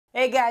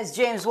Hey guys,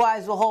 James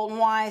Wise with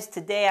HoltonWise.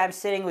 Today I'm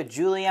sitting with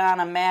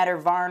Juliana Matter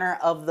Varner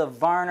of the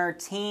Varner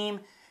team.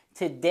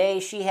 Today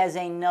she has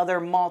another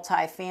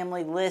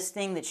multifamily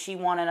listing that she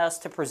wanted us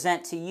to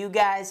present to you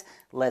guys.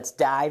 Let's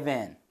dive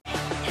in.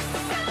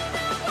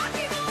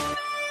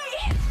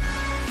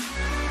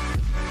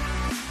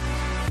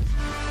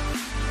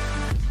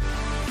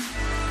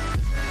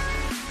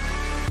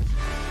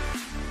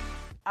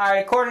 All right,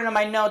 according to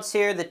my notes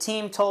here, the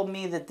team told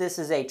me that this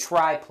is a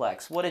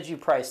triplex. What did you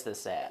price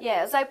this at?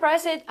 Yes, I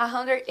priced it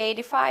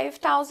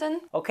 $185,000.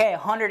 Okay,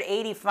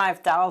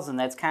 $185,000.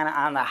 That's kind of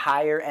on the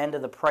higher end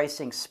of the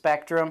pricing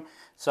spectrum.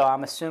 So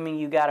I'm assuming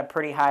you got a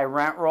pretty high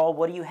rent roll.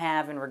 What do you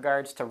have in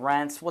regards to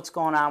rents? What's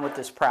going on with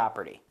this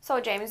property? So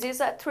James, this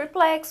is a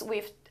triplex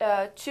with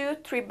 2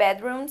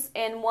 3-bedrooms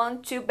and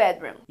 1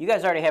 2-bedroom. You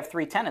guys already have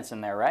 3 tenants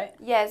in there, right?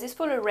 Yes, it's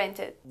fully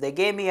rented. They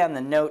gave me on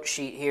the note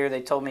sheet here,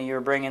 they told me you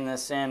were bringing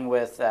this in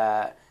with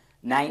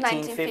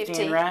 $19.50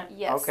 in rent?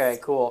 Yes. Okay,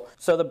 cool.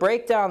 So the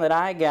breakdown that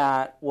I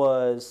got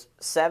was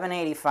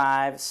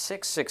 $785,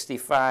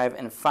 $665,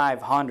 and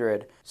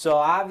 $500. So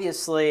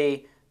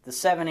obviously the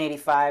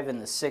 $785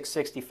 and the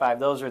 $665,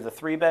 those are the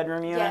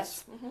 3-bedroom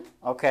units? Yes.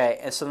 Mm-hmm. Okay,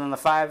 and so then the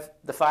 $500,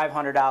 the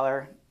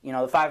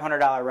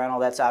 $500 rental,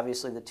 that's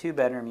obviously the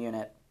 2-bedroom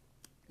unit.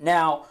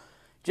 Now,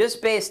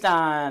 just based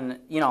on,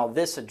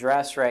 this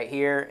address right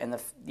here and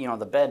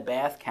the bed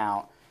bath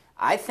count,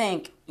 I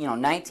think,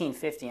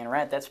 $19.50 in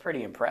rent, that's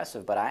pretty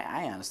impressive, but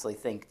I honestly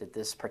think that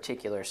this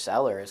particular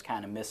seller is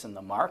kind of missing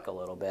the mark a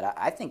little bit.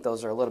 I think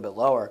those are a little bit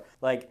lower.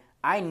 Like,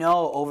 I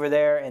know over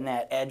there in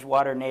that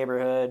Edgewater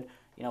neighborhood,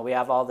 we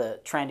have all the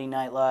trendy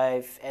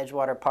nightlife,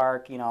 Edgewater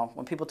Park,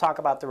 when people talk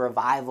about the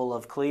revival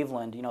of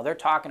Cleveland, they're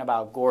talking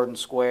about Gordon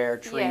Square,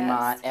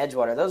 Tremont, Yes.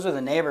 Edgewater. Those are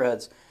the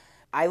neighborhoods.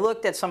 I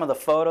looked at some of the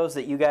photos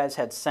that you guys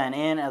had sent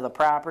in of the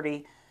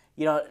property.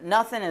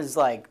 Nothing is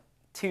like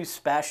too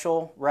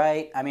special,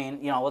 right? I mean,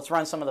 let's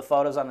run some of the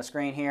photos on the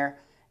screen here.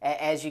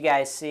 As you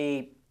guys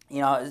see,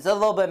 it's a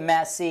little bit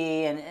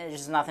messy and it's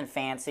just nothing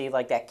fancy,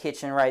 like that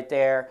kitchen right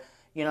there.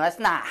 That's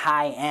not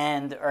high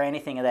end or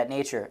anything of that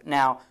nature.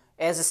 Now,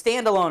 as a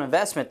standalone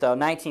investment, though,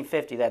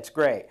 $19.50, that's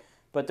great.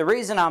 But the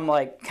reason I'm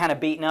kind of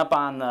beating up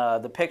on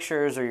the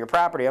pictures or your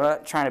property, I'm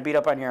not trying to beat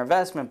up on your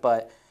investment,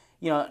 but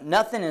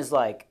nothing is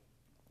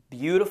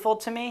beautiful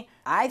to me.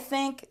 I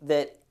think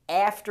that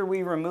after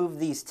we remove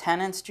these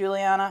tenants,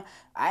 Juliana,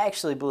 I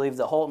actually believe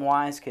that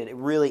HoltonWise could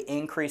really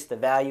increase the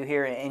value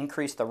here and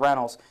increase the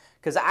rentals.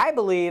 Because I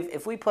believe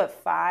if we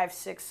put $5,000,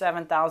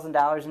 $6,000,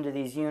 $7,000 into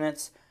these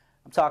units,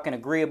 I'm talking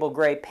agreeable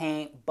gray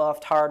paint,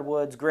 buffed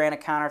hardwoods, granite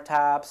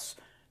countertops,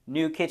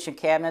 new kitchen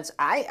cabinets,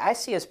 I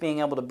see us being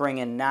able to bring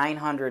in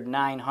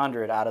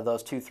 $900 out of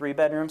those 2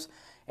 3-bedrooms.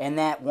 And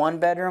that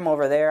 1-bedroom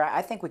over there,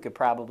 I think we could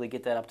probably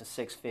get that up to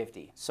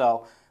 $650.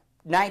 So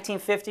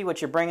 $19.50,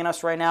 what you're bringing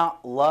us right now,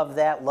 love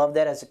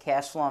that as a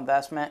cash flow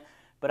investment.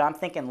 But I'm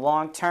thinking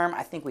long term,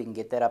 I think we can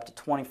get that up to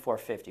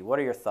 $24.50. What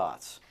are your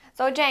thoughts?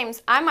 So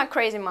James, I'm a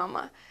crazy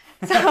mama.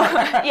 So,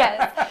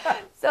 yes.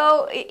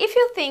 So, if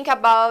you think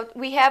about,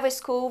 we have a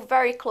school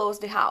very close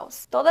to the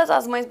house. Todas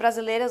as mães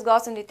brasileiras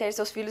gostam de ter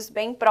seus filhos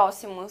bem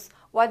próximos.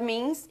 What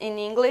means, in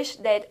English,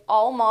 that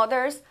all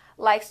mothers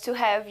likes to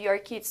have your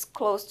kids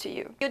close to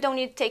you. You don't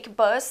need to take a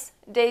bus.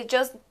 They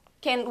just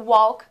can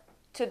walk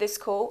to the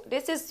school.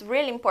 This is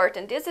really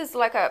important. This is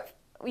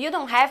you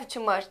don't have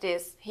too much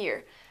this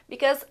here.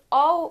 Because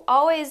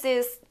always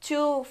is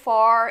too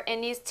far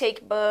and you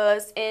take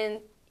bus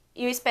and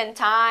you spend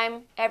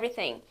time,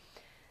 everything.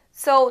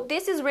 So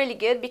this is really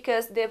good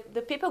because the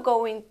people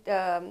going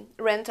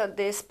rent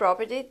this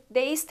property,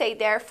 they stay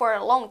there for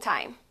a long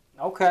time.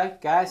 Okay,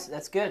 guys,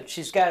 that's good.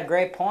 She's got a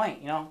great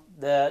point.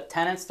 The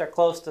tenants, they're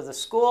close to the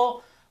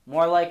school,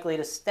 more likely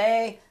to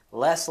stay,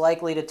 less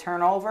likely to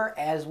turn over.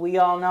 As we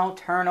all know,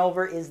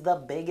 turnover is the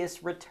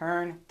biggest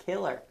return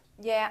killer.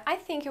 Yeah, I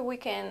think we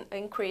can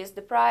increase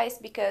the price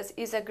because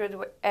it's a good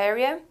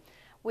area.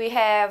 We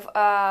have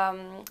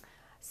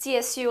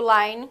CSU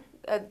line,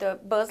 the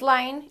bus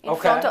line in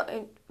front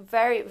of,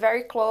 very,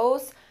 very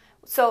close.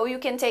 So you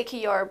can take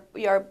your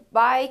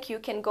bike, you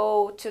can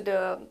go to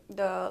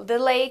the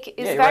lake.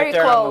 It's very right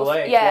there close. On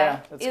the lake.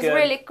 Yeah, it's good.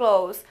 Really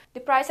close. The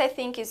price, I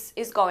think,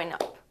 is going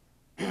up.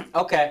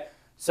 Okay,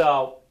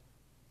 so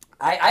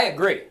I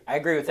agree. I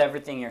agree with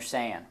everything you're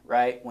saying,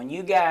 right? When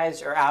you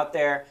guys are out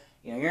there,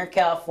 you're in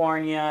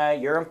California,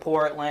 you're in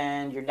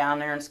Portland, you're down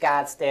there in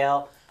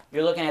Scottsdale,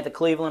 you're looking at the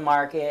Cleveland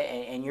market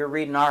and you're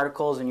reading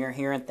articles and you're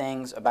hearing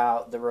things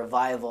about the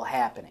revival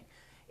happening.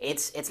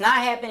 It's not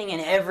happening in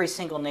every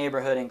single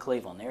neighborhood in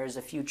Cleveland. There's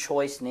a few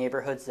choice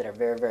neighborhoods that are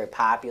very, very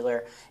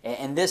popular,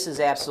 and this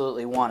is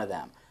absolutely one of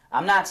them.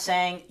 I'm not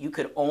saying you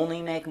could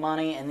only make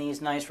money in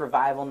these nice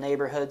revival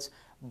neighborhoods,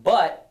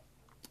 but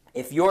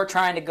if you're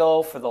trying to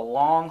go for the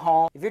long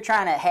haul, if you're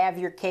trying to have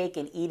your cake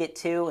and eat it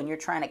too, and you're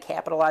trying to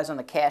capitalize on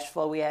the cash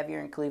flow we have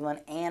here in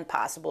Cleveland and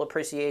possible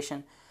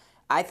appreciation,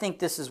 I think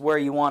this is where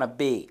you want to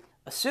be.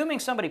 Assuming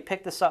somebody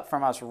picked this up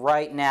from us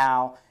right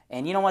now,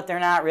 and you know what, they're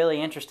not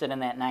really interested in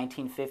that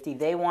 $19.50.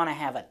 They want to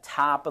have a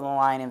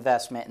top-of-the-line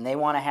investment, and they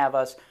want to have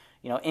us,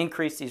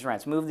 increase these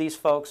rents, move these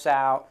folks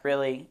out,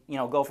 really,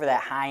 go for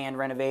that high-end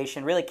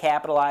renovation, really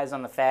capitalize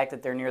on the fact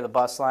that they're near the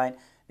bus line,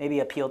 maybe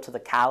appeal to the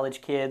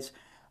college kids.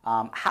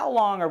 How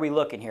long are we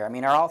looking here? I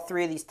mean, are all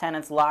three of these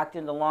tenants locked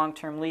into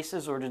long-term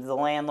leases, or do the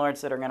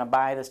landlords that are going to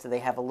buy this, do they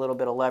have a little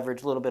bit of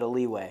leverage, a little bit of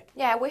leeway?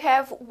 Yeah, we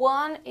have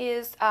one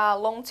is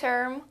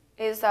long-term,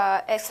 is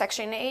a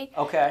Section 8.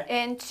 Okay.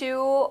 And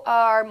two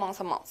are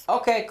month-to-month.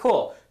 Okay,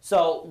 cool.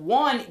 So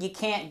one, you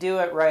can't do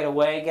it right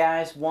away,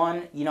 guys.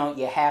 One, you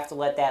have to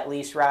let that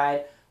lease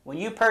ride. When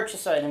you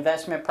purchase an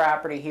investment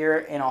property here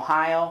in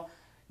Ohio,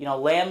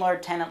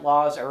 landlord-tenant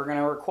laws are going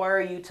to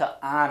require you to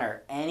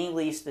honor any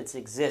lease that's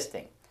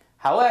existing.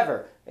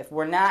 However, if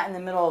we're not in the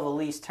middle of a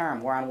lease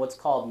term, we're on what's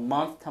called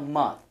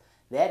month-to-month.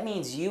 That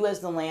means you as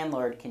the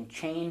landlord can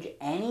change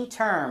any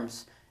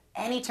terms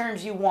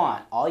you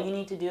want. All you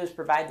need to do is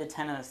provide the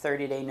tenant a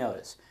 30-day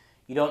notice.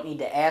 You don't need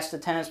to ask the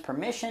tenant's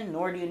permission,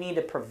 nor do you need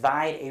to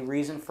provide a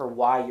reason for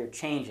why you're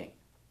changing.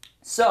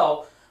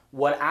 So,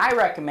 what I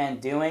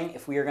recommend doing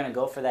if we are going to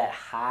go for that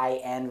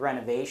high-end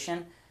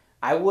renovation,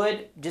 I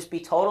would just be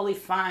totally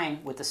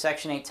fine with the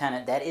Section 8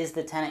 tenant. That is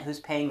the tenant who's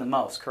paying the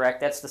most, correct?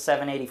 That's the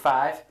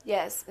 $785?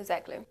 Yes,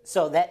 exactly.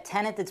 So that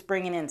tenant that's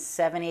bringing in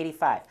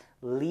 $785,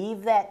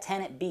 leave that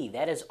tenant be.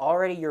 That is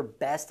already your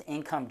best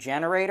income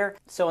generator.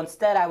 So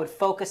instead, I would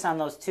focus on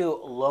those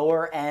two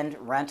lower-end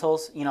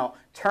rentals.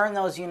 Turn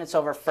those units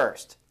over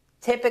first.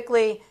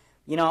 Typically,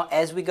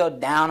 as we go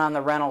down on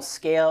the rental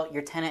scale,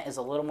 your tenant is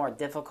a little more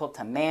difficult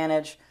to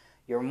manage.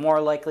 You're more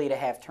likely to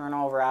have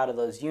turnover out of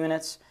those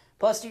units.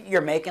 Plus, you're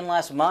making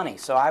less money,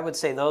 so I would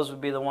say those would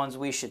be the ones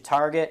we should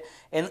target.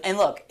 And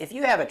look, if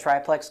you have a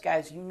triplex,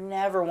 guys, you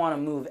never want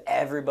to move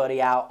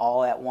everybody out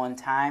all at one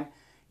time.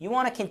 You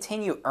want to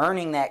continue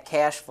earning that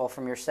cash flow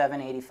from your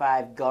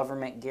 $785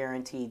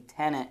 government-guaranteed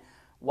tenant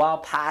while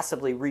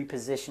possibly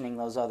repositioning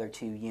those other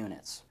two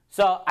units.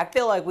 So I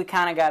feel like we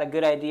kind of got a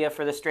good idea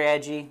for the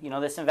strategy.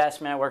 This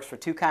investment works for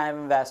two kinds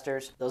of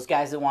investors. Those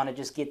guys that want to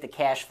just get the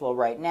cash flow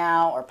right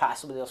now, or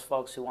possibly those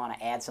folks who want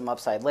to add some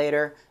upside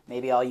later.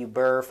 Maybe all you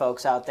Burr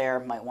folks out there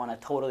might want to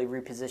totally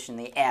reposition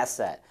the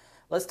asset.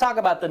 Let's talk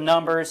about the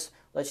numbers.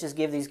 Let's just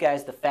give these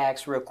guys the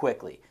facts real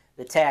quickly.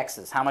 The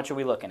taxes, how much are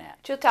we looking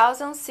at?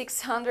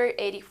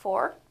 $2,684.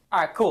 All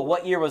right, cool.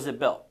 What year was it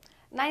built?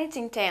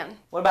 1910.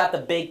 What about the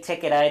big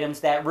ticket items?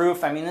 That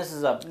roof, I mean, this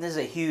is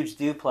a huge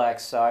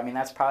duplex, so I mean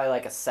that's probably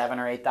like a $7,000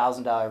 or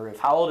 $8,000 roof.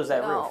 How old is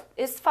that roof? No,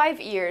 it's 5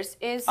 years.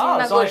 It's oh,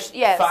 in it's a only good,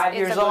 yes, 5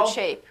 years it's a old? good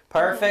shape.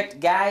 Perfect.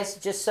 Guys,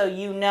 just so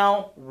you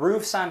know,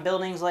 roofs on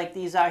buildings like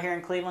these out here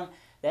in Cleveland,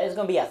 that is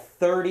going to be a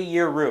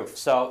 30-year roof.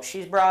 So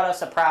she's brought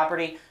us a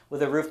property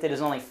with a roof that is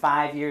only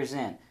 5 years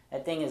in.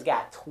 That thing has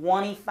got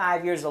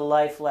 25 years of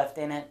life left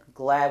in it.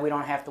 Glad we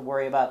don't have to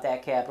worry about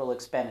that capital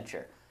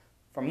expenditure.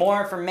 For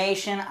more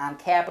information on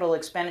capital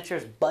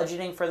expenditures,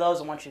 budgeting for those,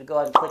 I want you to go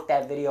ahead and click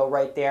that video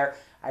right there.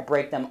 I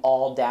break them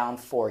all down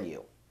for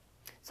you.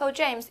 So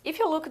James, if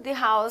you look at the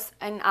house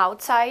and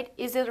outside,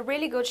 it's in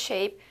really good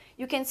shape.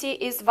 You can see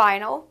it's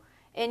vinyl,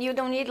 and you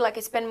don't need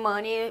like spend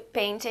money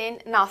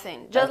painting,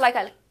 nothing. Just like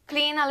a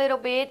clean a little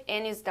bit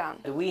and it's done.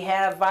 Do we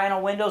have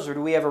vinyl windows or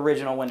do we have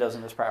original windows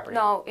in this property?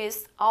 No,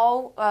 it's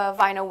all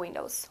vinyl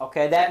windows.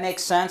 Okay, that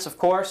makes sense, of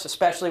course,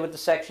 especially with the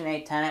Section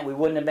 8 tenant. We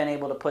wouldn't have been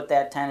able to put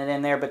that tenant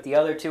in there, but the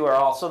other two are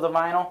also the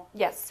vinyl?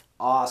 Yes.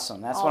 Awesome.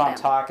 That's all what I'm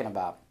them. talking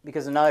about.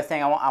 Because another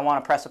thing I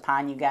want to press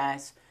upon you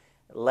guys,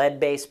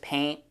 lead-based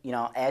paint.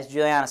 As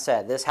Juliana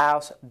said, this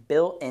house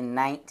built in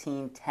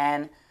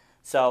 1910.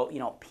 So,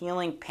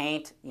 peeling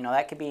paint,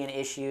 that could be an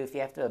issue if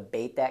you have to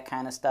abate that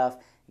kind of stuff.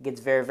 It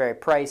gets very, very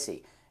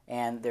pricey.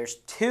 And there's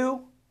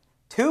two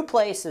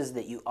places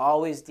that you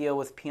always deal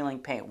with peeling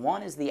paint.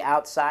 One is the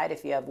outside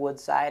if you have wood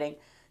siding.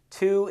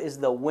 Two is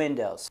the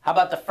windows. How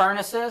about the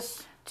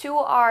furnaces? Two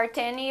are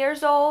 10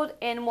 years old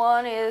and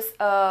one is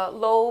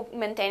low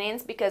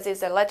maintenance because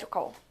it's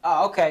electrical.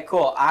 Oh, okay,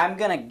 cool. I'm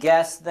going to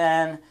guess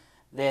then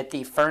that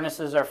the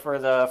furnaces are for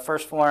the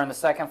first floor and the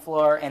second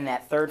floor, and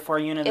that third floor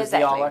unit is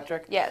the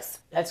all-electric?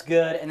 Yes. That's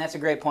good, and that's a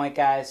great point,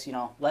 guys.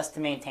 Less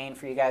to maintain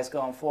for you guys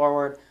going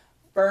forward.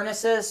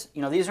 Furnaces,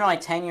 these are only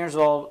 10 years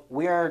old.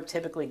 We are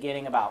typically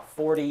getting about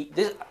 40.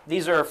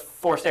 These are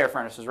forced air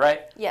furnaces,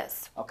 right?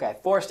 Yes. Okay,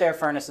 forced air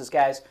furnaces,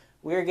 guys.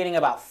 We are getting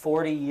about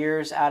 40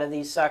 years out of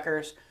these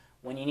suckers.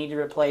 When you need to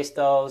replace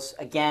those,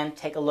 again,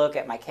 take a look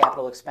at my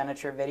capital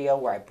expenditure video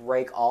where I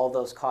break all of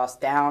those costs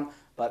down.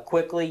 But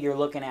quickly, you're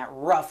looking at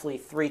roughly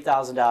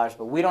 $3,000.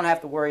 But we don't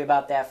have to worry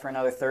about that for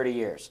another 30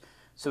 years.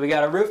 So we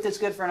got a roof that's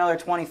good for another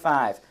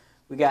 25.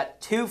 We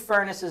got two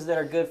furnaces that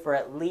are good for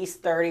at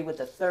least 30 with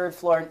the third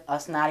floor,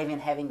 us not even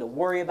having to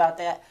worry about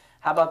that.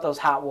 How about those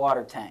hot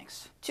water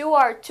tanks? Two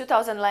are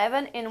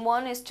 2011 and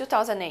one is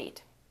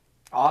 2008.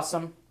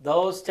 Awesome.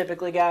 Those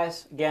typically,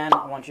 guys, again,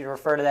 I want you to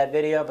refer to that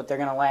video, but they're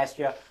going to last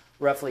you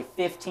roughly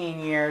 15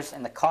 years,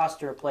 and the cost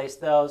to replace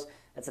those,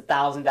 that's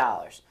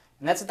 $1,000.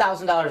 And that's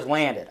 $1,000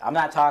 landed. I'm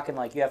not talking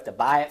like you have to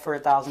buy it for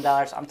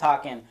 $1,000. I'm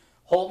talking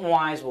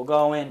HoltonWise will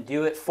go in,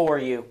 do it for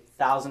you,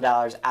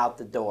 $1,000 out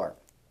the door.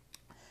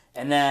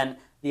 And then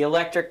the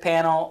electric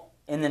panel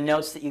In the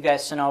notes that you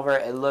guys sent over,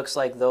 it looks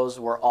like those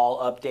were all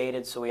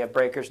updated, so we have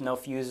breakers, no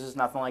fuses,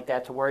 nothing like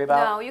that to worry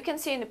about? No, you can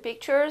see in the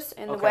pictures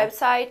and the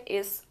website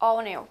is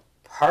all new.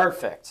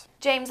 Perfect.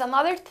 James,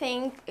 another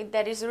thing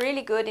that is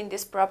really good in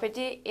this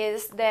property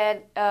is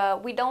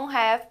that we don't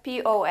have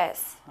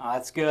POS. Oh,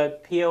 that's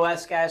good.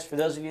 POS, guys, for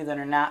those of you that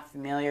are not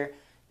familiar,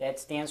 that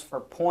stands for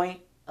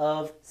point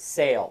of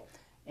sale.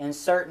 In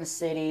certain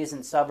cities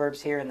and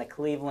suburbs here in the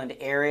Cleveland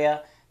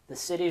area, the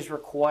cities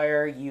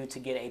require you to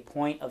get a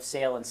point of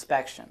sale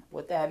inspection.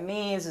 What that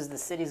means is the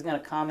city's going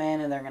to come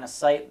in and they're going to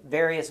cite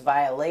various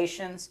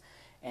violations,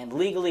 and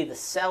legally the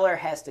seller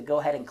has to go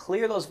ahead and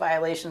clear those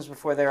violations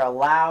before they're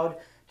allowed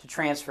to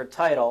transfer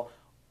title,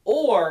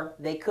 or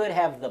they could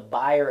have the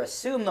buyer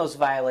assume those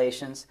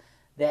violations.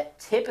 That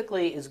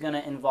typically is going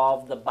to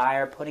involve the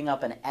buyer putting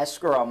up an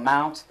escrow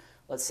amount.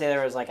 Let's say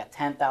there was like a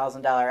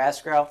 $10,000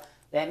 escrow.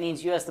 That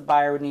means you as the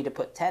buyer would need to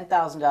put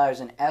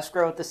 $10,000 in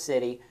escrow at the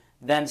city,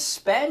 then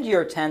spend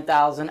your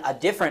 $10,000, a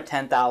different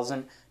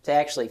 $10,000, to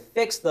actually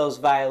fix those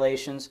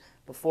violations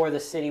before the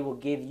city will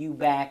give you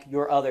back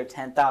your other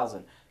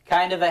 $10,000.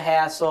 Kind of a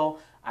hassle.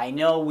 I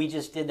know we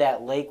just did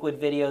that Lakewood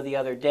video the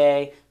other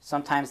day.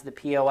 Sometimes the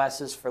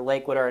POSs for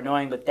Lakewood are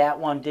annoying, but that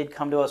one did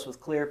come to us with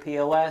clear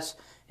POS.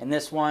 And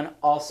this one,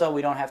 also,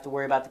 we don't have to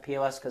worry about the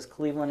POS because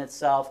Cleveland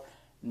itself,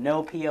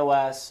 no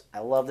POS. I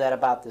love that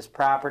about this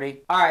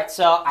property. All right,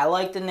 so I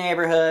like the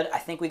neighborhood. I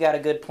think we got a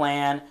good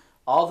plan.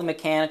 All the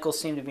mechanicals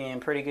seem to be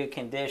in pretty good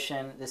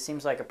condition. This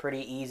seems like a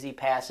pretty easy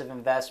passive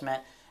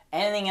investment.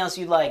 Anything else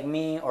you'd like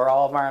me or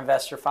all of our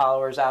investor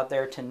followers out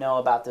there to know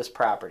about this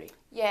property?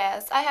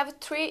 Yes, I have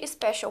 3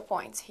 special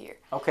points here.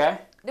 Okay.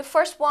 The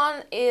first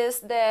one is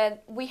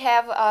that we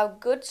have a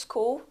good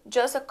school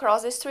just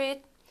across the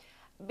street.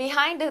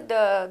 Behind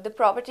the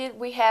property,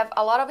 we have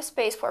a lot of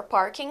space for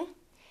parking.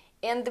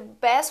 And the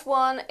best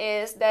one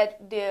is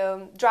that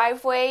the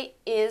driveway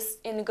is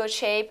in good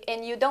shape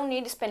and you don't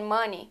need to spend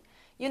money.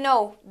 You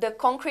know, the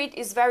concrete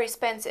is very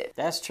expensive.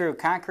 That's true.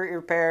 Concrete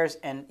repairs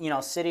and,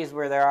 cities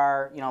where there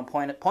are,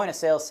 point of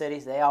sale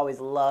cities, they always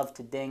love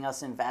to ding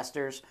us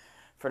investors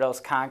for those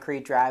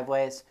concrete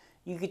driveways.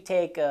 You could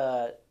take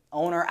a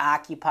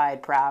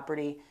owner-occupied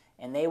property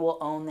and they will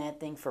own that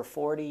thing for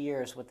 40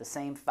 years with the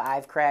same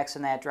 5 cracks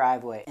in that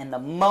driveway. And the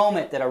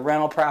moment that a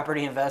rental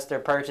property investor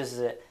purchases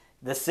it,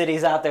 the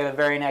city's out there the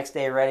very next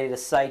day ready to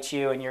cite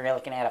you, and you're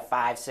looking at a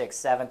 $5,000,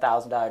 $6,000,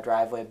 $7,000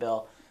 driveway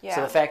bill. Yeah.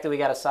 So the fact that we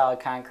got a solid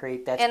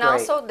concrete, that's and great. And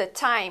also the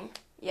time,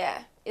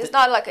 it's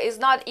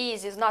not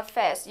easy, it's not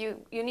fast. You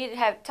need to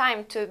have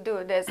time to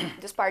do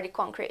this party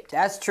concrete.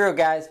 That's true,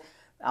 guys.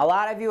 A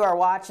lot of you are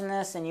watching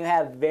this and you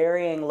have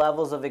varying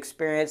levels of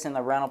experience in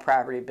the rental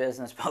property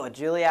business, but what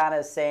Juliana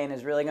is saying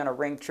is really going to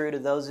ring true to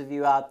those of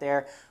you out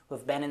there who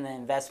have been in the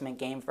investment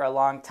game for a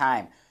long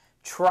time.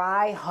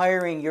 Try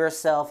hiring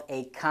yourself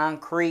a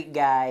concrete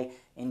guy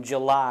in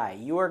July.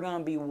 You are going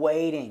to be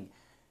waiting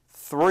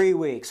 3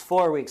 weeks,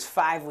 4 weeks,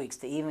 5 weeks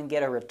to even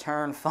get a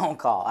return phone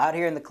call. Out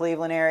here in the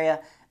Cleveland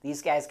area,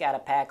 these guys got to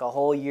pack a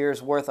whole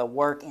year's worth of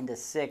work into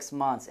 6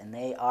 months, and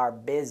they are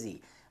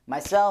busy.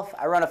 Myself,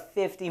 I run a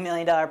 $50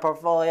 million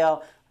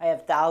portfolio. I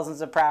have thousands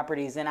of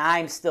properties, and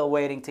I'm still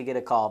waiting to get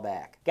a call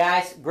back.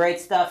 Guys, great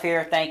stuff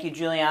here. Thank you,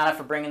 Juliana,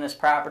 for bringing this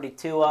property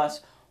to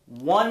us.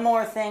 One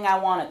more thing I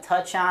want to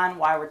touch on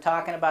while we're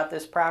talking about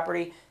this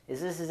property is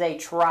this is a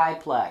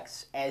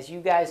triplex. As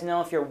you guys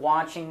know, if you're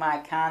watching my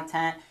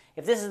content,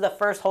 if this is the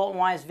first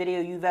HoltonWise video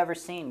you've ever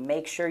seen,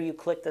 make sure you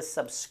click the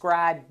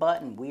subscribe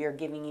button. We are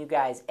giving you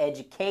guys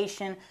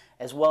education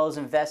as well as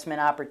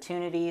investment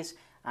opportunities.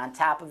 On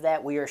top of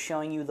that, we are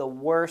showing you the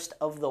worst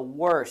of the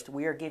worst.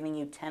 We are giving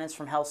you tenants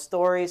from hell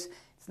stories.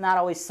 It's not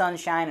always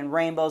sunshine and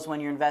rainbows when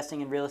you're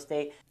investing in real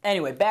estate.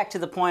 Anyway, back to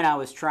the point I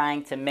was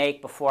trying to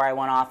make before I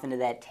went off into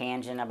that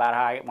tangent about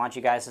how I want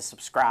you guys to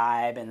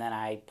subscribe, and then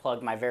I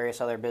plugged my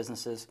various other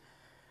businesses.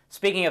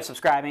 Speaking of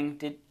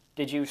subscribing,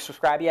 did you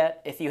subscribe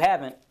yet? If you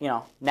haven't,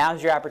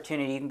 now's your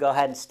opportunity. You can go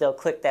ahead and still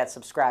click that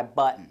subscribe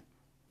button.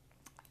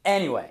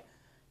 Anyway,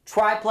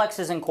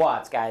 triplexes and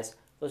quads, guys.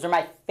 Those are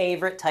my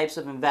favorite types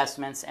of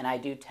investments, and I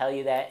do tell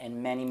you that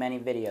in many, many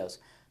videos.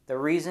 The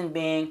reason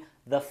being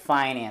the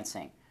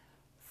financing.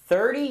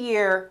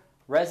 30-year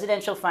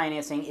residential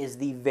financing is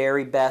the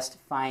very best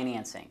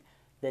financing.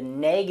 The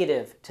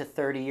negative to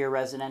 30-year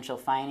residential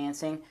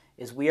financing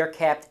is we are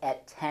capped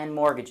at 10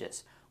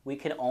 mortgages. We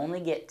can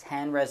only get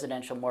 10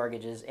 residential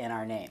mortgages in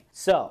our name.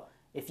 So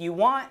if you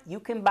want,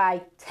 you can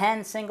buy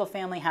 10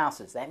 single-family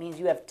houses. That means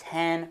you have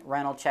 10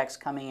 rental checks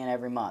coming in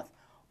every month.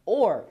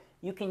 Or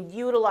you can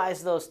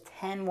utilize those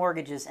 10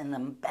 mortgages in the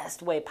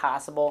best way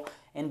possible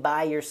and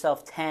buy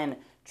yourself 10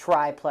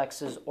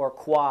 triplexes or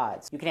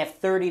quads. You can have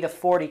 30 to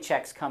 40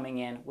 checks coming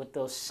in with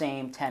those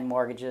same 10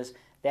 mortgages.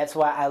 That's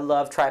why I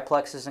love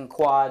triplexes and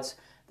quads.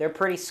 They're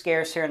pretty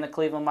scarce here in the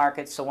Cleveland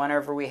market, so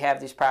whenever we have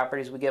these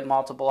properties, we get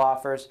multiple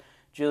offers.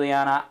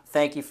 Juliana,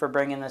 thank you for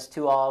bringing this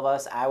to all of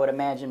us. I would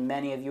imagine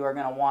many of you are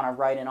going to want to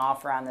write an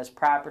offer on this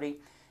property.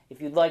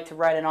 If you'd like to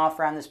write an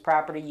offer on this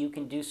property, you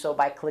can do so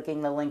by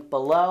clicking the link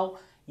below.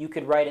 you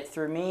could write it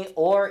through me,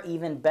 or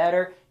even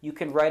better, you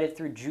can write it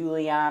through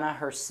Juliana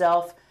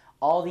herself.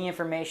 All the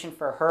information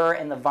for her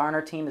and the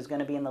Varner team is going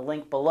to be in the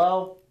link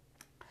below.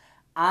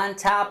 On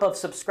top of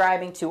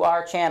subscribing to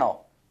our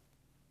channel,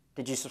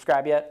 did you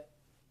subscribe yet?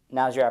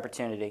 Now's your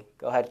opportunity.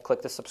 Go ahead and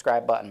click the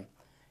subscribe button.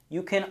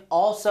 You can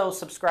also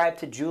subscribe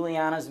to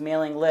Juliana's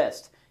mailing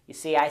list. You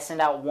see, I send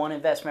out one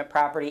investment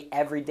property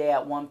every day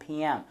at 1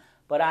 p.m.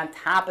 But on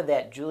top of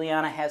that,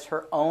 Juliana has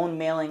her own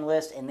mailing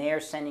list, and they are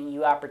sending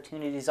you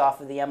opportunities off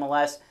of the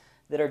MLS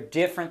that are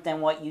different than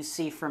what you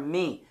see from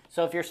me.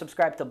 So if you're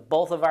subscribed to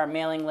both of our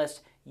mailing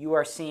lists, you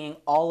are seeing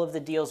all of the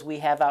deals we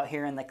have out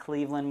here in the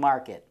Cleveland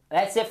market.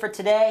 That's it for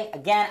today.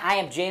 Again, I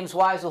am James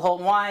Wise with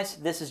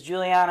HoltonWise. This is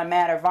Juliana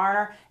Matter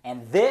Varner,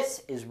 and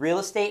this is Real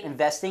Estate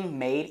Investing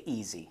Made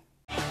Easy.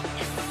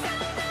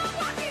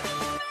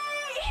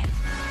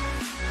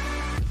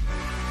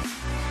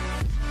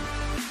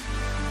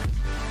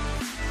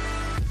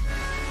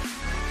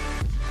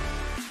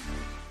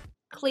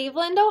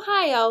 Cleveland,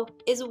 Ohio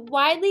is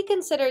widely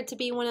considered to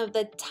be one of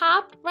the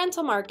top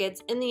rental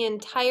markets in the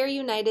entire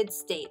United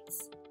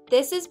States.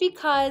 This is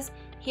because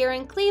here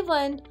in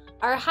Cleveland,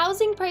 our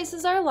housing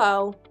prices are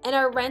low and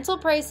our rental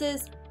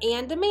prices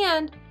and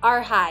demand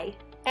are high.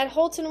 At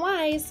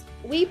HoltonWise,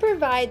 we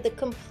provide the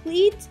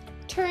complete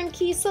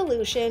turnkey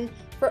solution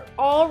for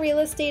all real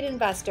estate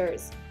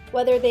investors,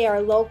 whether they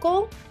are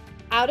local,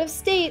 out of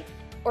state,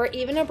 or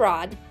even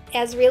abroad.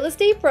 As real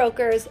estate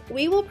brokers,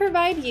 we will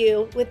provide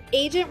you with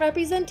agent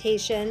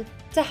representation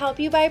to help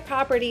you buy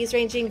properties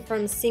ranging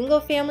from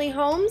single-family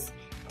homes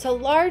to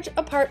large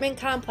apartment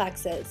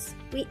complexes.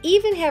 We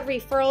even have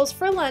referrals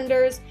for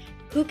lenders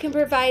who can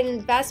provide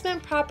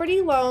investment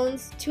property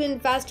loans to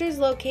investors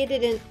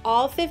located in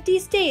all 50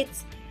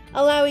 states,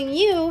 allowing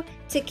you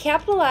to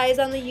capitalize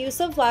on the use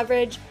of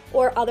leverage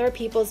or other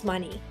people's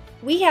money.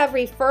 We have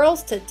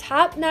referrals to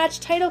top-notch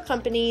title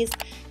companies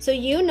so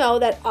you know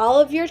that all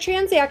of your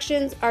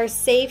transactions are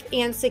safe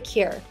and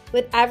secure,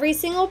 with every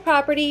single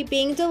property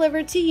being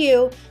delivered to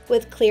you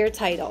with clear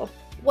title.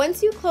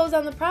 Once you close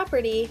on the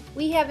property,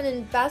 we have an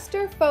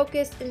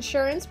investor-focused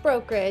insurance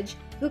brokerage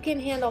who can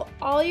handle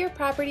all your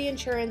property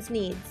insurance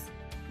needs.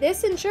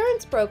 This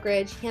insurance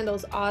brokerage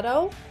handles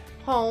auto,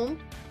 home,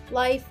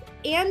 life,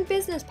 and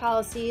business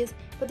policies,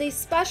 but they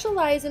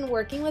specialize in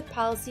working with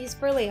policies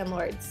for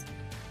landlords.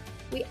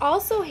 We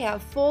also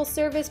have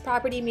full-service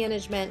property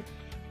management.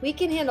 We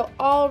can handle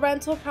all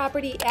rental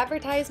property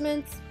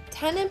advertisements,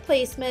 tenant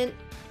placement,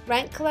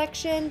 rent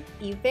collection,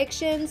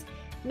 evictions,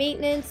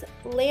 maintenance,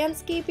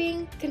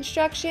 landscaping,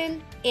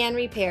 construction, and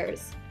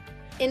repairs.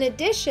 In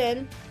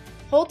addition,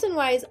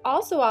 HoltonWise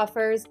also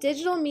offers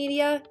digital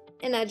media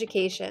and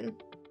education.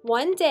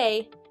 One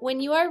day, when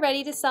you are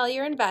ready to sell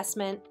your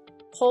investment,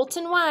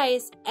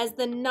 HoltonWise, as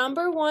the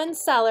 #1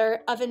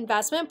 seller of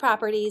investment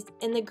properties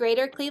in the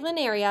greater Cleveland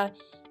area,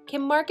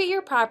 can market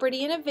your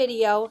property in a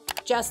video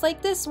just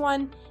like this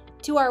one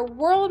to our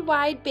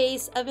worldwide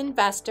base of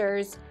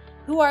investors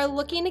who are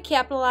looking to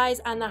capitalize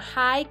on the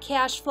high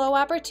cash flow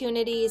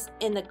opportunities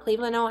in the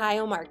Cleveland,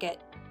 Ohio market.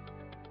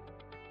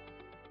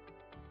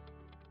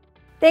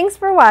 Thanks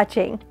for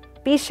watching.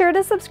 Be sure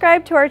to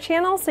subscribe to our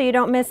channel so you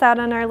don't miss out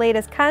on our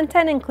latest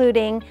content,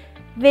 including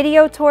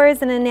video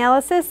tours and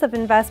analysis of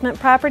investment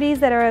properties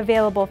that are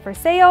available for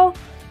sale,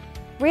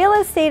 real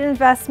estate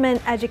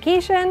investment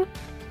education,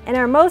 and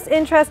our most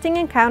interesting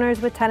encounters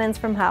with tenants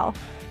from hell.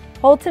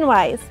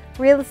 HoltonWise,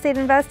 real estate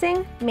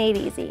investing made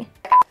easy.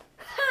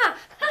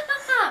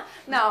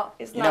 No,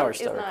 it's not. You know we're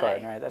still it's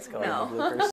recording, not. right? That's going No. in the bloopers.